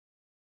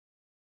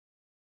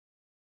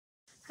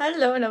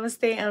Hello,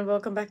 namaste, and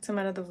welcome back to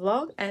another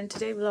vlog. And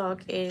today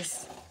vlog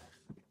is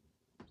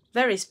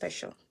very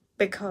special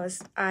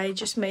because I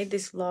just made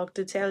this vlog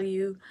to tell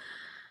you.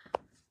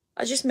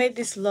 I just made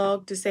this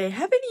vlog to say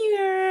Happy New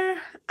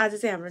Year.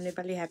 आज चाहिँ हाम्रो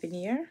Nepali Happy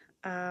New Year.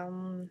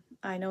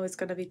 I know it's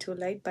gonna be too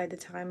late by the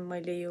time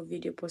मैले यो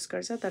video post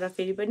गर्छ तर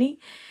फेरि पनि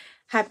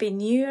Happy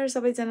New Year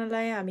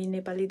सबैजनालाई. हामी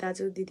नेपाली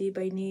दाजु दिदी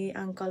बहिनी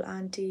अङ्कल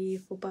आन्टी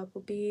फुपा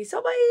फुपी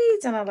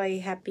सबैजनालाई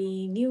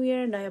Happy New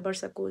Year, नयाँ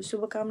वर्षको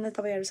शुभकामना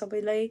तपाईहरु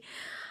सबैलाई.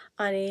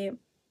 अनि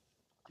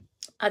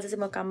आज चाहिँ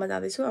म काममा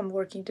जाँदैछु. I'm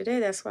working today,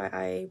 that's why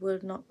I will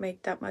not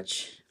make that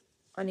much.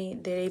 अनि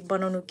धेरै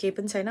बनाउनु केही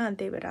पनि छैन अनि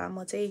त्यही भएर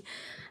म चाहिँ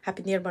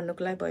ह्यापी न्यू इयर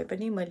भन्नुको लागि भए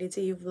पनि मैले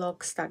चाहिँ यो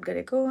भ्लग स्टार्ट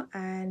गरेको.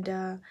 एन्ड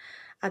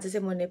आज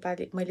चाहिँ म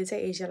नेपाली मैले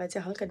चाहिँ एजियालाई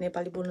चाहिँ हल्का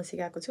नेपाली बोल्न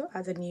सिकाएको छु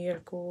आज न्यू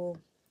इयरको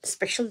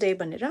स्पेशल डे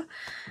भनेर.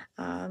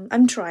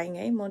 आइम ट्राइङ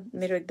है, म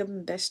मेरो एकदम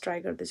बेस्ट ट्राई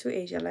गर्दैछु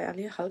एजियालाई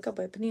अलि हल्का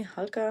भए पनि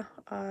हल्का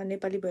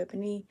नेपाली भए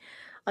पनि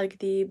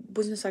अलिकति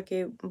बुझ्न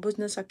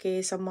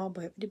सकेसम्म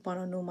भए पनि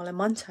बनाउनु मलाई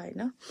मन छ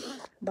हैन.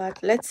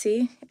 But let's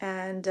see.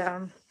 End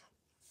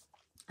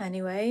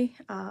anyway,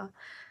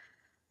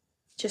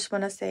 just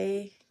wanna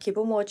say keep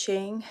on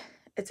watching.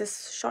 It's a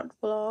short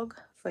vlog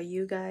for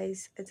you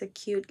guys. It's a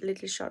cute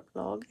little short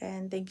vlog,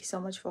 and thank you so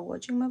much for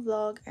watching my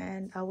vlog,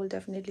 and I will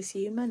definitely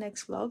see you in my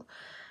next vlog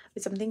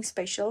with something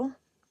special.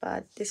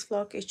 But this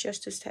vlog is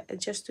just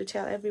to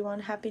tell everyone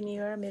Happy New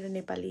Year. मेरो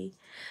नेपाली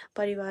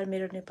परिवार,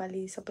 मेरो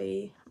नेपाली सबै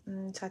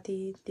साथी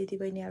दिदी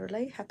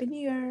बहिनीहरुलाई Happy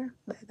New Year.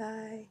 Bye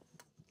bye.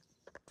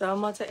 So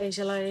म चाहिँ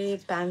एजियालाई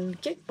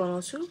pancake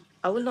बनाउँछु.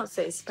 I will not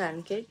say it's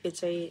pancake. यो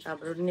चाहिँ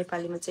हाम्रो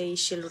नेपालीमा चाहिँ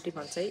सेलरोटी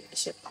भन्छ है,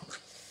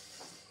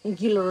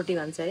 गिलो रोटी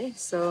भन्छ है.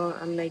 So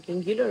I'm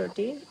making गिलो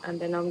रोटी, and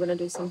then I'm gonna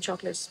do some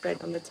chocolate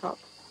spread on the top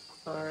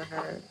for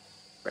her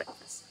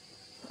breakfast.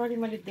 Sorry,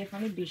 मैले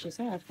देखाउनै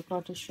बिर्सेछु. I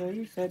forgot to show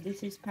you. So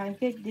this is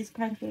pancake. This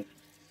pancake,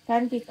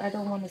 I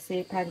don't want to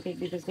say pancake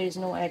because there is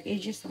no egg.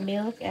 It's just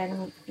milk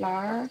and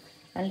flour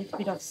and a little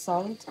bit of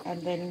salt,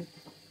 and then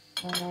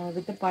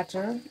with the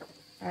butter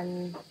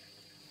and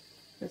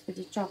just with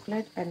the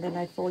chocolate, and then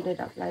I fold it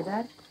up like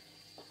that,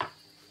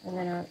 and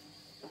then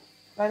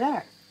like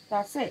that.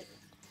 That's it.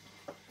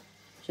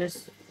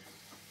 Just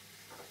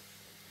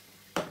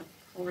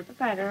pour the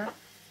batter,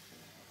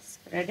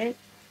 spread it.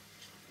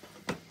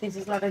 This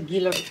is like a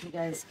gilo roti,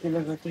 guys.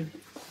 Gilo roti.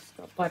 It's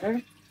got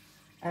butter,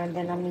 and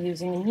then I'm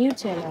using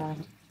Nutella.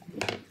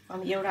 So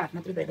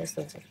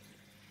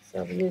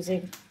I'm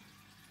using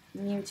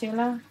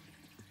Nutella.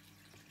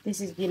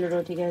 This is gilo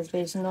roti, guys.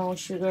 There's no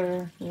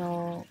sugar,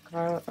 no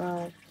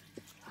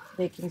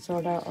baking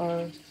soda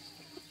or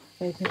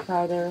baking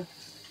powder.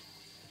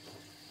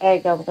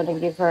 Egg I'm gonna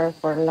give her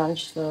for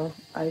lunch, so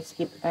I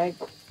skip egg,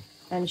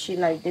 and she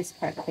liked this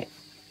pancake.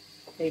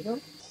 There you go.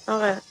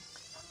 Okay,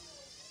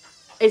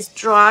 it's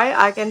dry.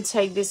 I can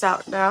take this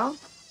out now.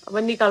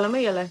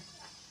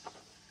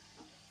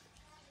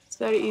 It's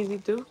very easy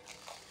to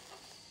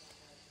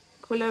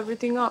pull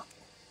everything up.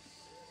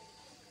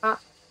 Ah.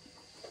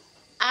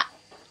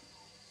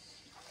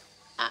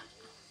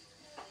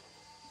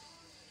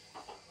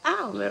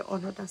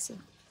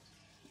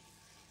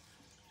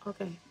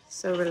 Okay,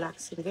 so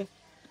relaxing. Okay,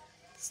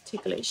 it's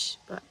ticklish,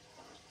 but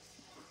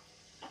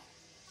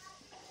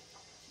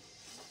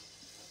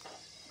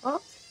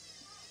oh,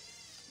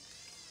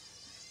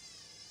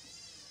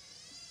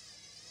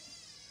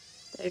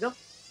 there you go.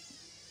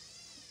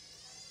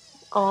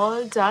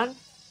 All done.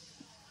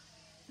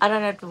 I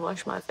don't have to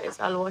wash my face.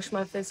 I'll wash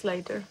my face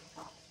later.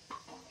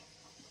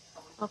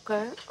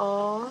 Okay,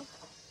 or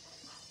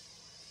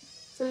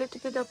it's a little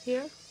bit up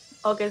here.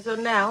 Okay, so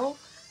now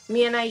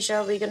me and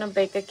Aisha, we're gonna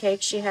bake a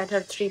cake. She had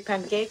her 3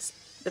 pancakes.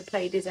 The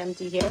plate is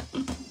empty here.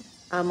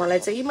 मलाई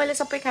चाहिँ मैले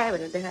सबै खाए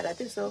भनेर देखाएर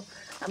थियो. सो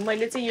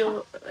मैले चाहिँ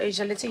यो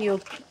एजियाले चाहिँ यो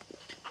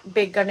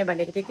बेक गर्ने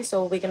भनेको थिएँ कि.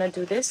 So we're gonna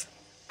do this.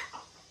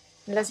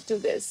 Let's do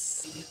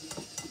this.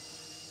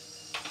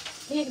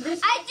 I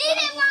did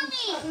it,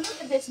 Mommy! Look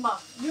at this, Mom.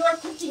 You are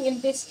cooking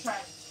in this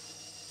tray.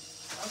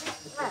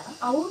 Okay.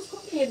 I was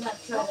cooking in that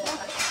tray.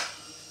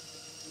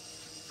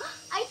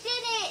 I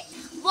did it!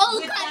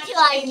 Welcome to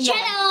our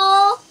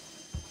channel!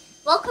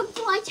 Welcome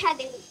to our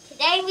channel.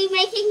 Today we're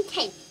making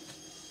cake.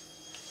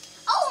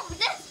 Oh,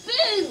 the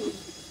spoon!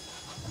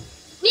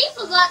 We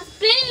forgot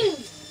spoon!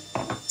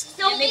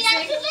 So we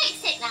have to mix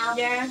it now.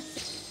 Yeah.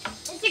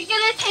 Is it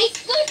gonna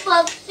taste good,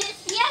 Mom? This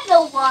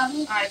yellow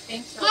one. I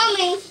think so.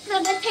 Mommy, it's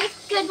gonna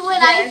taste good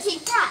when I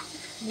take that.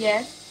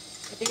 Yes.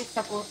 I think it's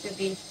supposed to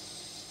be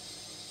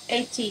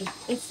 18.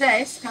 It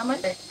says, how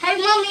much? Hey,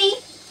 Mommy,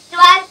 do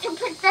I have to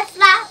put the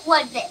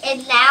flour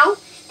in now?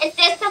 Is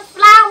this a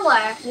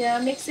flour? Yeah,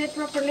 mix it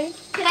properly.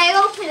 Can I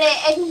open it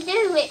and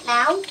do it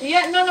now?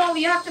 Yeah, no,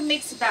 you have to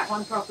mix that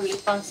one properly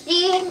first.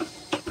 50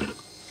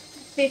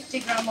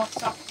 grams of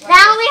soft.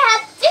 Now we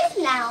have this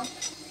now.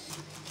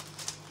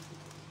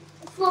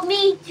 For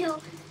me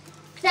to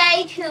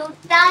say to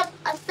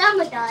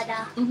Summer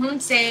Dada.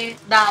 Say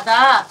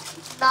Dada.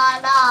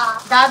 Dada.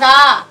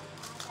 Dada.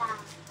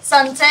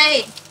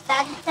 Sensei.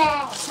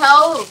 Sensei.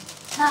 Toe.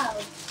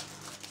 Toe.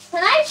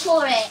 Can I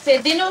pour it?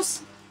 Say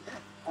Dinus.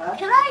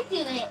 Can I do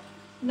it?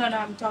 No,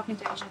 I'm talking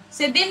to Asia.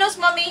 Say Dinos,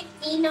 mommy.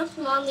 Dinos,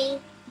 mommy.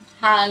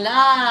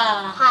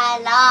 Hala.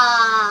 Hala.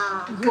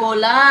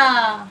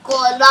 Gola.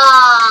 Gola.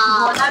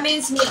 Gola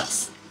means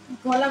mix.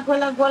 Gola,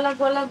 gola, gola,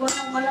 gola,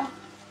 gola, gola.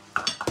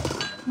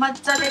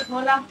 Matsale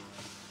gola.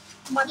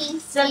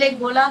 Matsale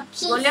gola.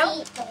 Golyo.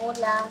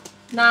 Gola.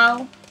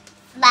 Now.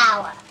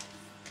 Flour.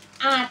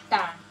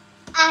 Ata.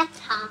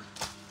 Atta.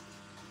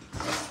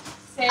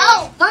 Say.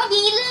 Oh,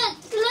 mommy,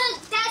 look,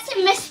 that's a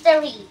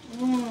mystery.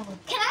 Mm.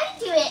 Can I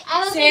do it?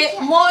 I will Say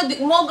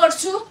mo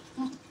garchu.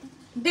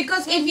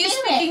 Because if you do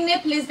speak in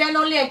Nepalese, then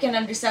only I can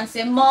understand.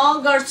 Say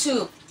mo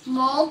garchu.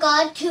 More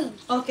God too.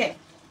 Okay.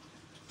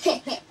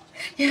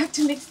 You have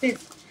to mix this.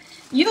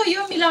 You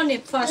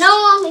milaउने first. No,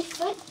 mommy,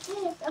 first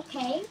this.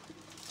 Okay.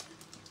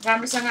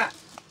 राम्रोसँग.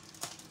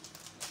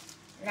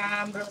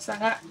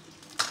 राम्रोसँग.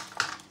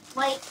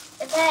 Wait,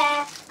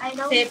 there. I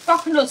don't. Say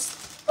पक्नुस्.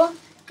 Oh,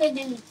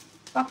 goodness.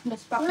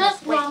 पक्नुस्.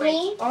 Look,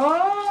 mommy.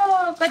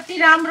 Oh, कति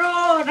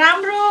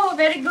राम्रो.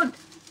 Very good.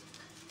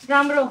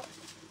 राम्रो.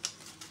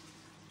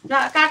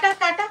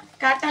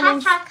 Kata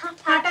means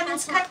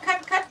cut.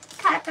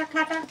 Kata.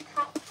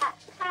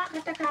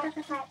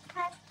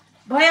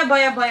 Baya.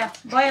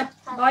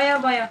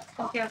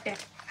 Okay.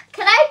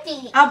 Can I do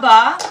it?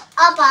 Abba,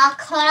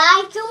 Can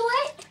I do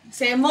it?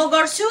 say mo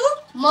garchu.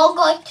 More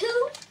God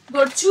too.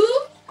 Garchu.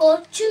 Go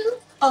to.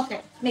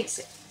 Okay, mix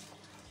it.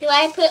 Do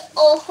I put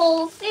a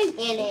whole thing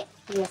in it?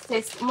 Yes.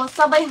 Say mo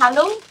sabai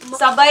halou.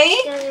 Sabai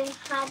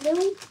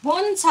Hello.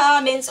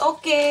 huncha means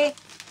okay.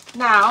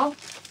 Now,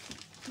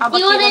 Abba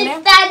You want to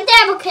stand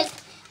there because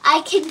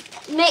I can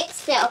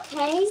mix it,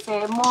 okay?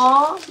 say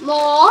mo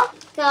More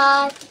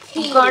God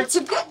too.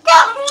 garchu.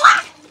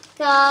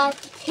 God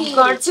too.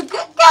 Garchu.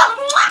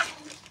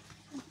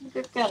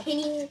 Here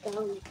you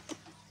go.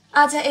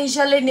 आज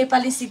एसियाले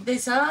Nepali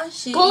सिक्दैछ.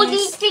 She Golden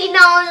is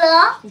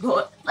Tinola.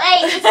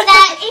 Wait, is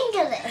that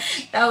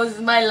English? That was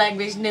my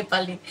language,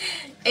 Nepali.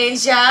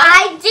 Asia.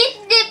 I did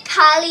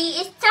Nepali.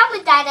 It's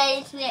Samadada,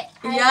 isn't it?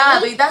 Yeah,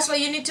 but that's why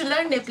you need to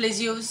learn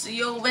Nepalese.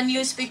 You when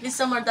you speak with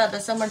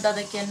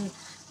Samardada can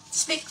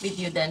speak with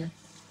you then.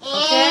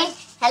 Okay.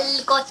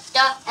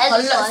 Helicopter.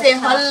 Say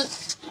hal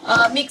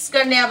mix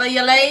गर्ने अब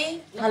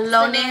यसलाई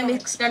हल्लाउने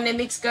mix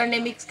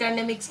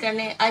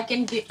गर्ने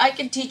I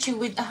can teach you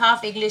with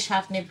half English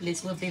half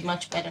Nepalese would be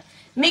much better.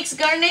 Mix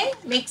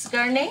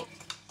गर्ने.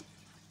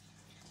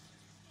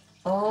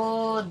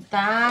 Oh,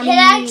 damn. Can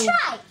I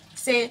try?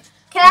 Say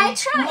Can I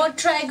try? More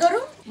try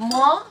गरौँ.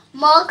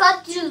 More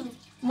got you.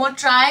 More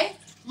try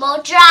More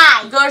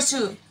dry.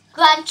 गर्छु.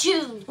 Got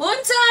you.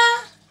 हुन्छ.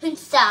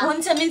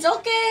 Hunsa. Means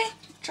okay.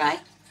 Try.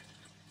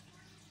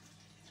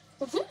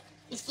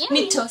 It's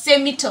yummy. Mito. Say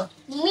mito.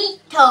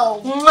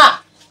 Mito. Mwah.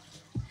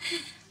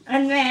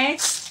 And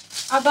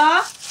next,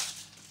 Abba.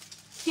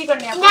 के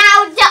गर्ने अब?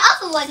 Now the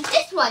other one,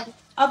 this one.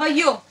 Abba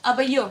yo.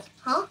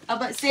 Huh?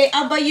 Abba say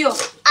Abba yo.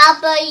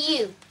 Abba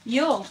you.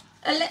 Yo.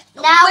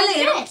 Now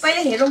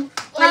पहिला हेरौँ.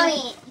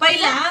 Mommy.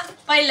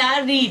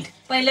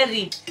 पहिला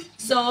read.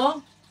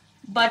 So,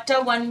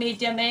 butter 1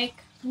 medium egg.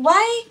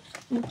 Why?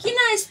 किन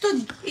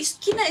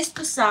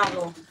यस्तो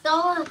साह्रो?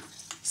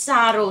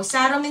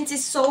 Saro means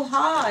it's so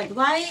hard.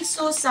 Why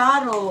so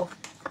saro?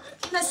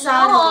 किन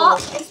साह्रो? No,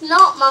 it's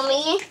not,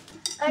 mommy.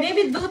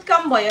 Maybe दूध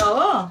कम भयो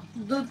हो.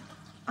 दूध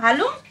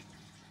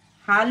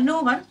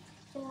हाल्नु भन.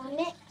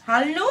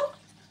 हाल्नु.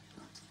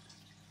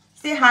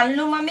 Say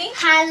हाल्नु, mommy.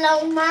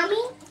 Hello,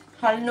 mommy.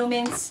 Halnu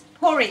means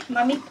pour it,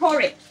 mommy,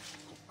 pour it.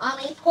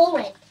 Mommy, pour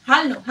it.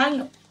 Halnu.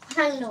 Hello.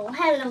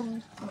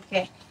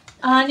 Okay.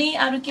 Ani,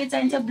 aru ke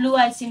चाहिन्छ blue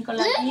icing ko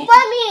Look, लागि?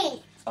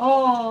 mommy.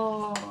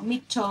 Oh,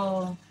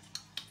 mito.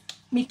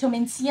 Mito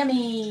means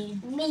yummy.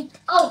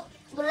 Oh,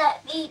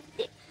 let me.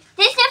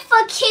 This is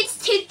for kids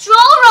to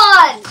draw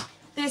on.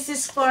 This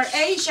is for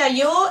Asia,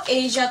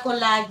 Asia ko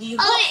लागि.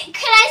 Oh,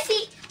 can I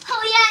see?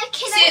 Oh yeah,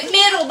 can I Say see?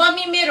 मेरो,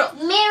 mommy, मेरो.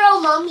 Mirror,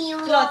 mommy.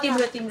 Lo,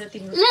 timro.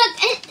 Look,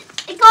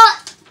 it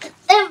got.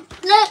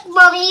 Look,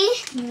 mommy.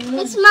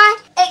 It's mine.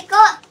 It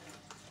got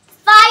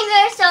 5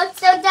 years old,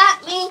 so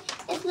that means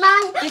it's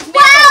mine. It's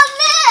wow,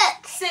 mirror.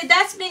 look, Say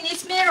that's mean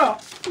it's मेरो.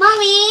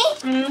 mommy.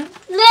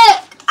 Look,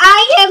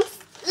 I am.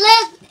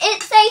 Look,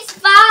 it says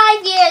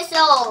 5 years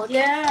old.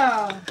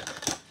 Yeah.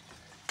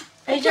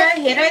 Asia,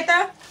 हेर है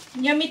त.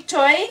 यो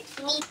मिठो है.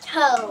 Me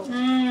too.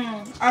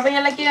 अब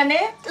यसलाई के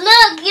गर्ने?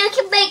 Look, you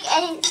can make a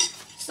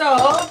So,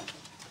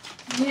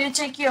 यो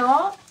चाहिँ के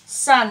हो?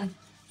 Sun.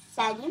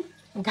 sun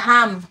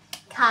घाम.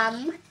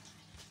 come.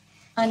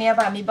 अनि अब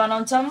हामी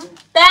बनाउँछौँ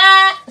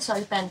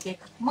sorry pancake.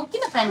 म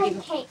किन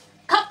pancake?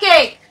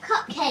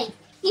 Cupcake.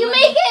 You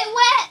make it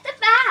wet at the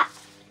back.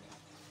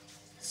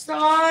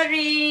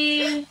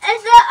 Sorry.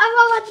 Is that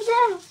other one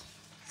there?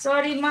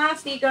 Sorry,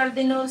 माफी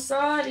गरिदिनु.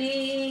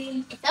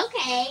 Sorry. It's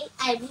okay.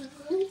 I will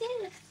do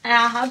it.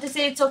 How to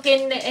say it's okay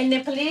in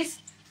Nepalese?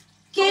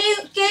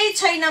 केही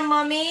छैन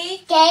mummy.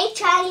 Okay,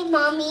 Charlie,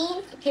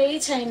 mommy. केही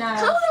छैन.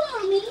 Come on,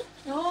 mommy.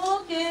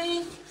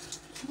 Okay.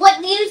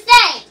 What do you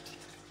say?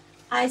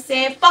 I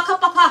say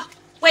paka.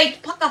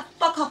 Wait, paka.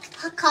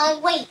 I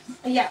can't wait.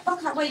 Yeah,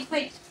 paka.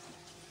 Wait.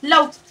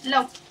 Low,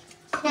 low.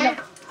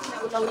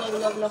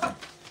 Low.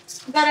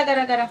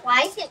 Gara.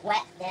 Why is it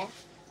wet there?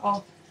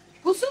 Oh.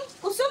 Pusno.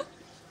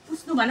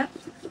 Pusno mana?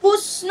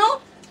 Pusno.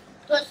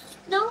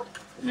 No.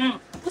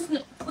 Pusno.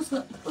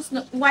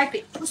 Wipe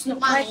it. Pusno.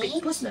 Wipe it.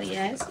 Mommy. Pusno,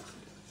 yes.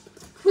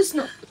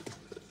 Pusno.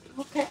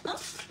 Okay.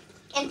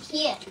 And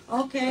here.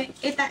 Okay.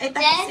 Eta.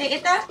 Then- Say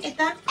eta.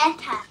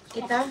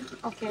 Eta.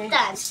 Okay.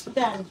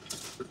 Done.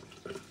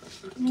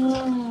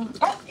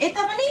 Oh,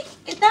 eta mani.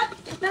 Eta.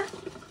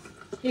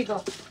 Here you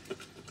go.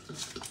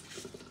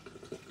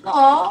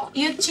 Oh,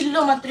 you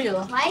chillo matri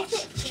ho. Why is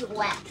it too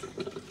wet?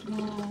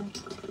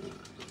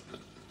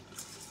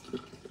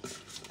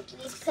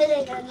 You put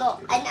it a lot.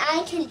 And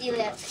I can do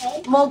it,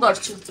 okay? Mo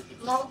garchu.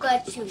 More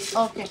good too.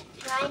 Okay.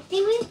 Can I do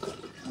it?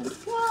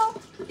 Wow.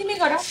 Timi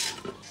gara.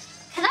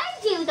 Can I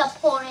do the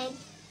pouring?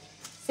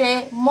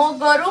 Say mo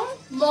garum.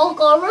 More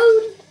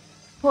garoon.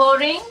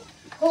 Pouring.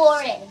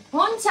 Pouring.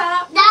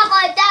 Huncha. That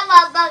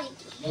one.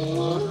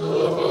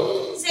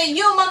 Say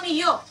yo, mommy,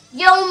 yo.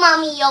 Yo,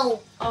 mommy, yo.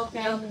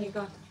 Okay. Here you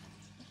go.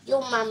 Yo,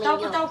 mommy,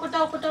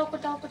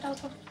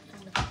 Tauko.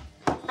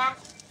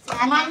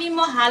 Mami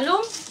mo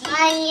halum.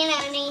 My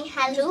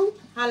hello.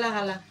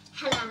 Hala.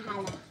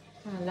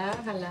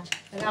 Hello.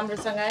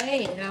 राम्रोसँग है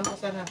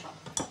राम्रोसँग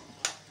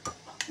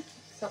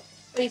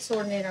सबै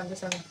सोर्ने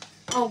राम्रोसँग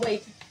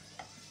wait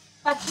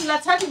पातुला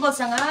छ नि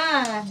मसँग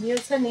यो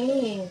छ नि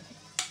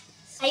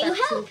Are you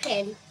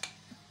helping?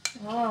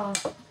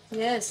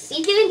 Yes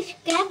We're doing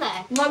together.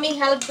 Mummy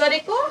help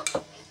गरेको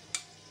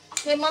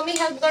के मम्मी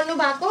हेल्प गर्नु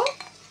भएको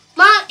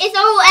Mom, it's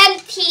all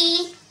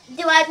empty.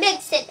 Do I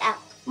mix it up?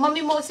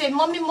 Mummy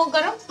म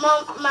गरम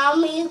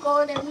Mommy,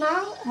 go to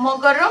mom. म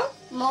गरम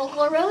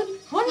Macaron.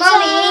 What's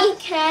Mommy,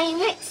 can I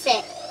mix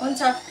it?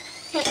 हुन्छ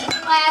Do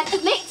I have to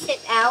mix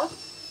it now?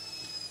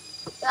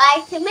 Do I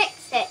have to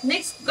mix it?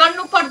 Mix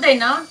गर्नु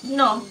पर्दैन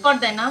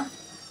पर्दैन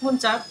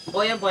हुन्छ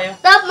भयो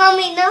But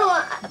mommy, no,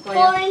 I'm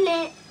pouring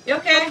it.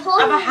 Okay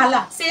अब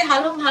हाला से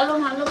हालुम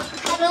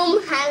Hello.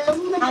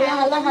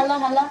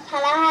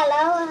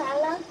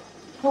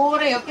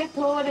 थोरै ओके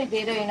थोरै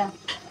धेरै हैन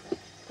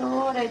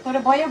थोरै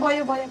भयो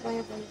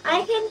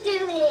I can do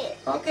it.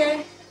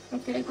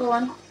 Okay, go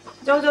on.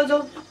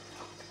 Go.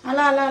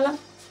 Hala.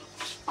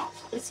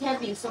 It's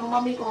heavy, so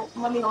mommy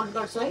hold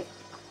गर्छु है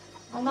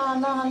hala.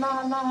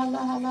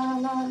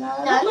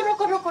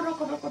 रुको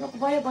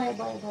भयो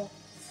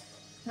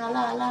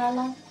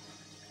hala.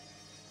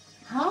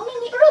 How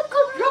many? रुको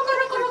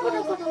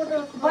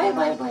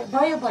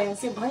भयो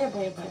से भयो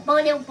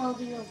Boil.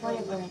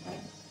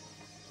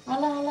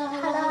 hala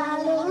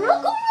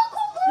Look.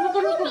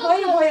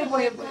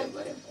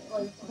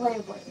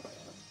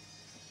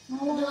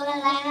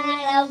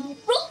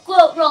 रुको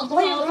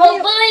भयो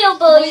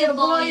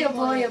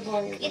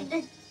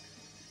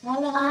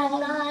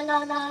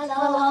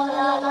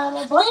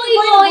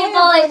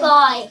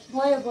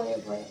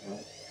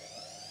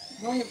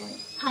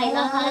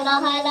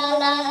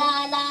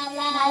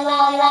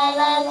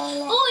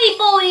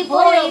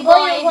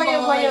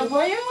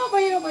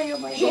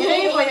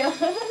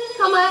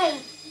Come on.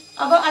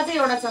 अब अझै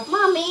एउटा छ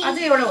Mommy.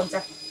 अझै एउटा हुन्छ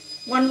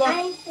one more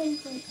I can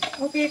do it.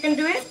 okay you can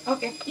do it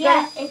okay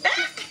Yeah.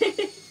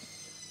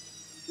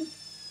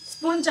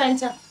 spoon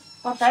चाहिन्छ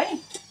पक्का है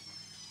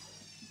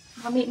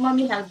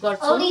मम्मी हेल्प गर्छ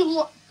Only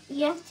one.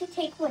 You have to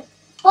take one.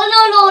 Oh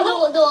no.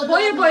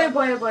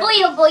 भयो Boy.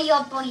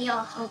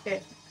 okay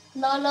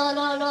No.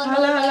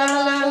 hala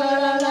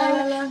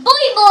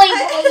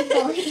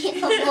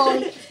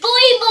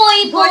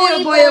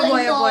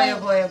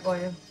Boy.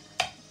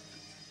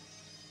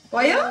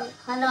 भयो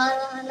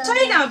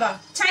Hello.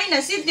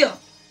 China सिद्धियो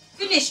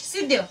finish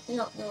सिद्धियो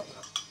No.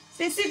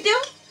 say सिद्धियो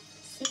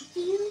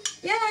See you?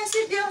 yeah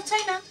सिद्धियो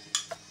China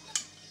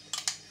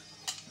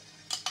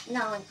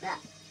No, it's that.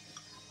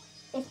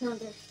 It's not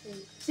this thing.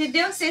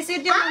 सिद्धियो say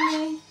सिद्धियो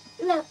mummy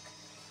Look.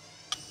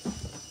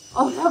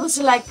 oh that was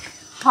like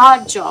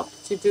hard job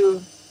to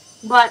do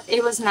but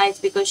it was nice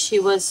because she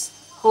was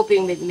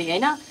coping with me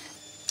Hahn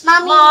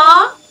Mommy.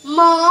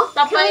 More.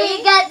 Can Tapai.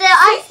 we get the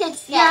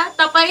ice yeah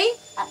तपाई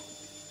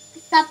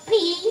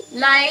Sapi.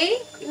 लाई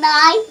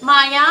Nai.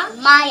 माया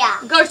Maya.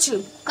 गर्छु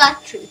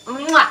Got you.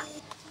 Mwah.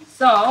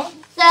 So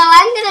So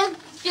I'm gonna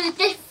do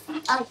this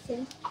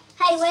item.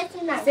 Hey, where's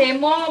the knife? say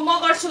म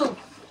गर्छु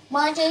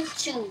Mother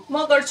two.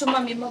 म गर्छु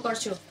mummy म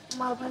गर्छु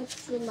Mother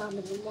two,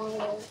 mommy.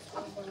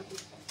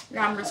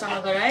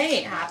 राम्रोसँग गर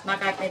है हातमा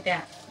काट्ने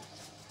त्यहाँ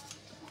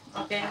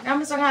ओके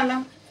राम्रोसँग हाला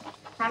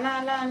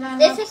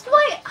This is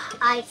what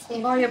I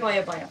think.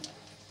 भयो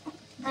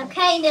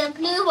Okay, the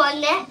blue one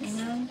next.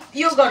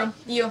 यो गरौँ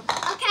यो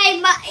Okay,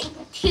 my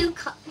 2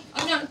 cups.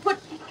 अनि put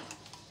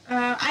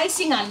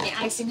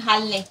आइसिङ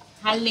हाल्ने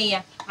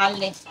यहाँ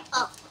हाल्ने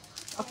Oh.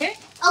 Okay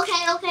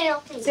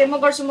Okay. से म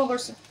गर्छु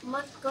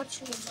Must go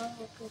to the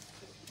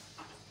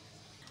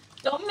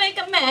don't make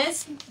a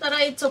mess तर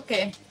it's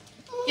okay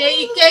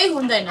केही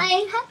हुँदैन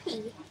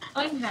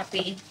I'm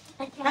happy.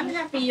 I'm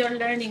happy you're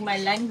learning my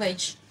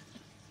language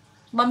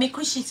mummy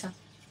खुसी छ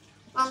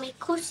Mommy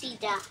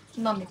Kushida.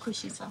 मम्मी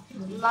खुसी छ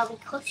Mommy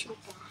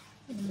Kushida.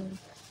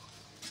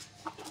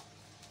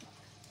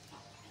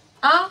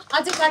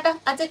 अझै काट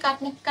अझै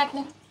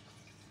काट्ने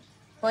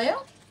भयो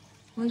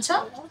हुन्छ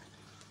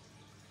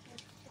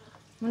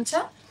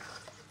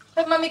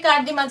खै मम्मी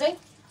काट्दिउँ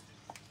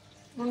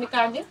मम्मी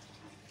काट्दिउँ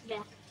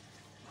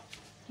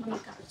मम्मी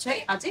काट्छ है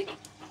अझै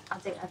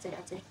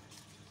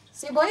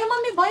से भयो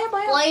मम्मी भयो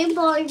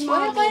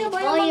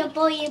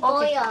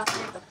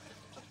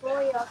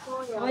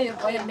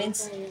means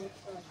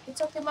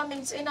it's okay mommy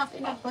it's enough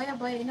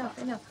भयो enough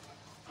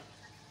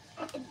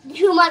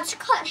Too much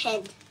cut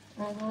head.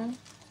 Mhm.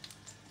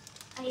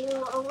 Are you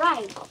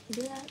alright?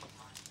 Yeah.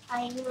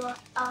 Are you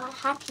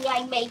happy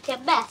I made a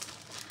mess?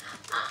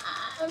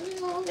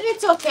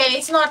 It's okay.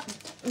 It's not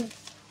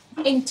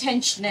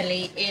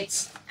intentionally.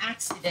 It's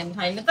accident,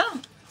 होइन त?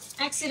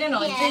 Accident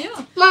हो नि यो.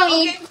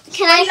 Mommy, Okay.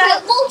 can I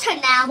put water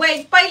now?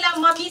 Wait, पहिला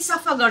mummy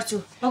सफा गर्छु.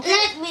 Okay.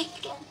 Let me.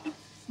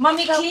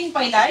 Mummy clean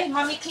पहिला है.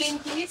 Mummy clean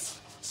please.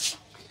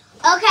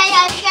 Okay,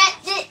 I've got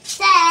it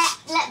set.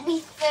 Let me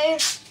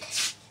first.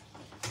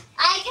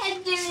 I can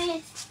do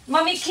it.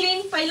 Mummy clean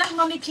पहिला.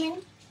 Mummy clean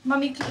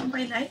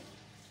पहिला है.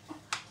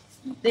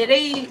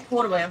 धेरै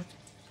four भयो.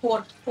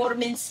 Four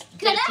means.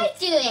 Can I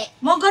do it?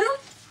 म गरौँ?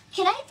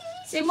 Can I do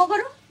it? से म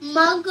गरौँ?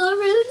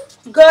 Mangaroon.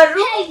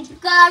 गरौँ? Hey,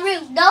 Garu.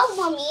 No,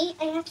 Mommy.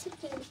 I have to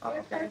do it.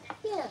 Okay.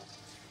 Yeah.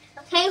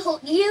 Okay,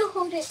 you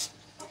hold it.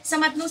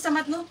 समात्नु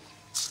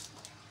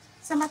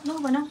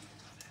भन.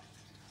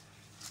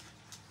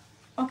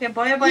 Okay,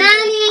 भयो.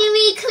 Mommy,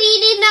 we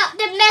cleaning up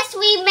the mess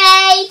we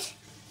made.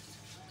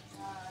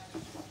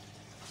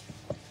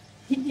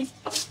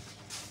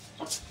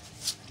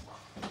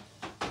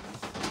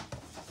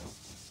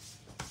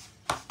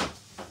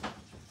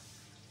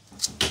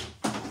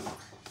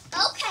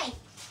 Okay.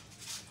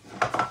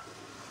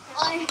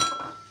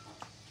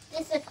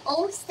 This is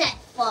all set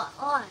for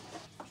on.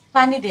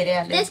 पानी धेरै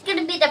हाल्यो. This is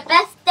gonna be the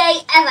best day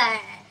ever.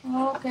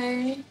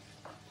 Okay.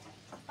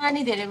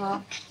 पानी धेरै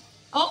भयो.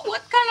 Oh,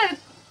 what color?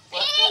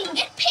 Pink.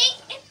 It's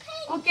pink.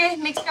 Okay,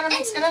 mix करा.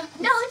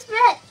 No, it's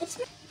red.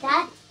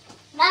 Dad,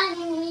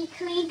 Mommy, we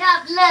cleaned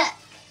up. Look.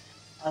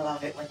 I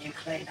love it when you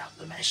clean up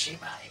the mess you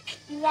make.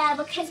 Yeah,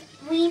 because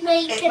we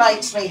made It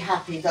makes me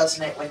happy,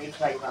 doesn't it, when you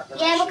clean up the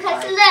Yeah, mess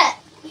because you make?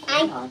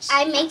 look,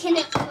 I'm making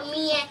it for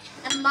me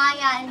and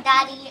Maya and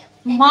Daddy.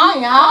 And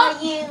Maya?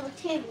 for you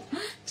too.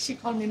 She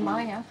called me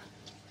Maya.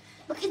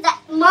 Because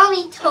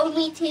Mommy told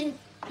me to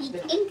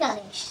speak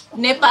English.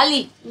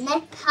 Nepali.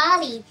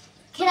 Nepali.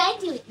 Can I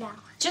do it now?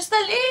 Just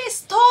a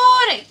least.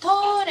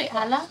 थोरै.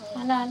 हाला.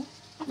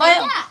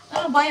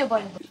 भयो.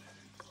 भयो.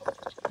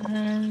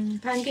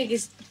 Pancake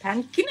is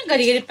किन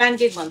गरी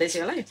pancake भन्दैछ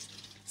होला है.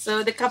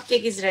 So the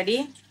cupcake is ready.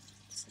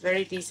 It's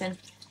very decent.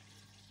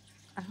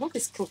 I hope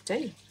it's cooked,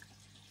 eh?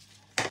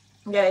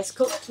 Yeah, it's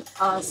cooked.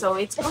 So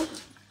it's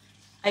cooked.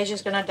 I'm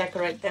just gonna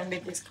decorate them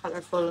with this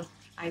colorful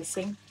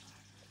icing.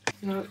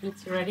 So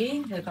it's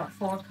ready. We've got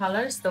 4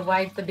 colors. The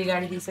white, the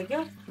bigari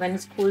disagyo. When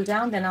it's cooled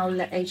down, then I'll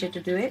let Asia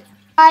to do it.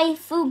 I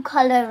food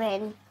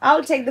coloring.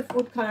 I'll take the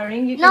food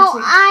coloring. You can No,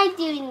 take... I'm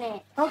doing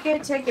it. Okay,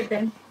 take it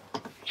then.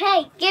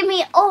 Hey, give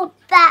me all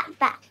that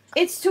back.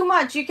 It's too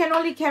much. You can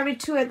only carry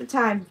 2 at a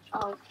time.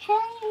 Okay.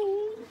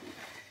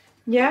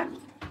 Yeah?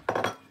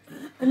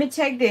 Let me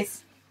take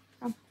this.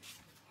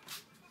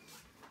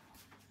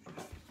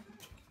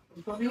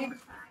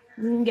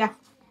 Yeah.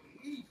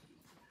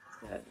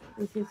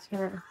 This is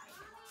her.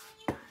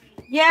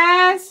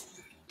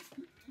 Yes.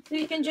 So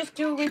you can just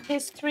do with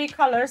these 3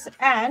 colors,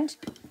 and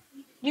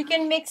you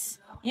can mix.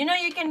 You know,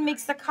 you can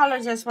mix the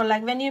colors as well.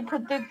 Like when you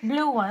put the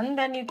blue one,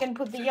 then you can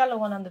put the yellow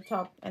one on the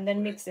top, and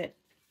then mix it.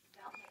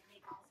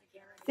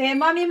 Say,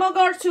 Mommy, mo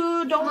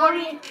garchu. Don't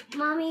worry.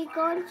 Mommy,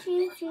 go to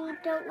you.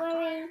 Don't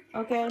worry.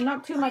 Okay,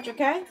 not too much.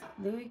 Okay.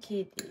 Look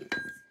at this.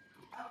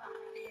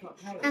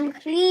 I'm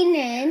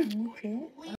cleaning. Okay.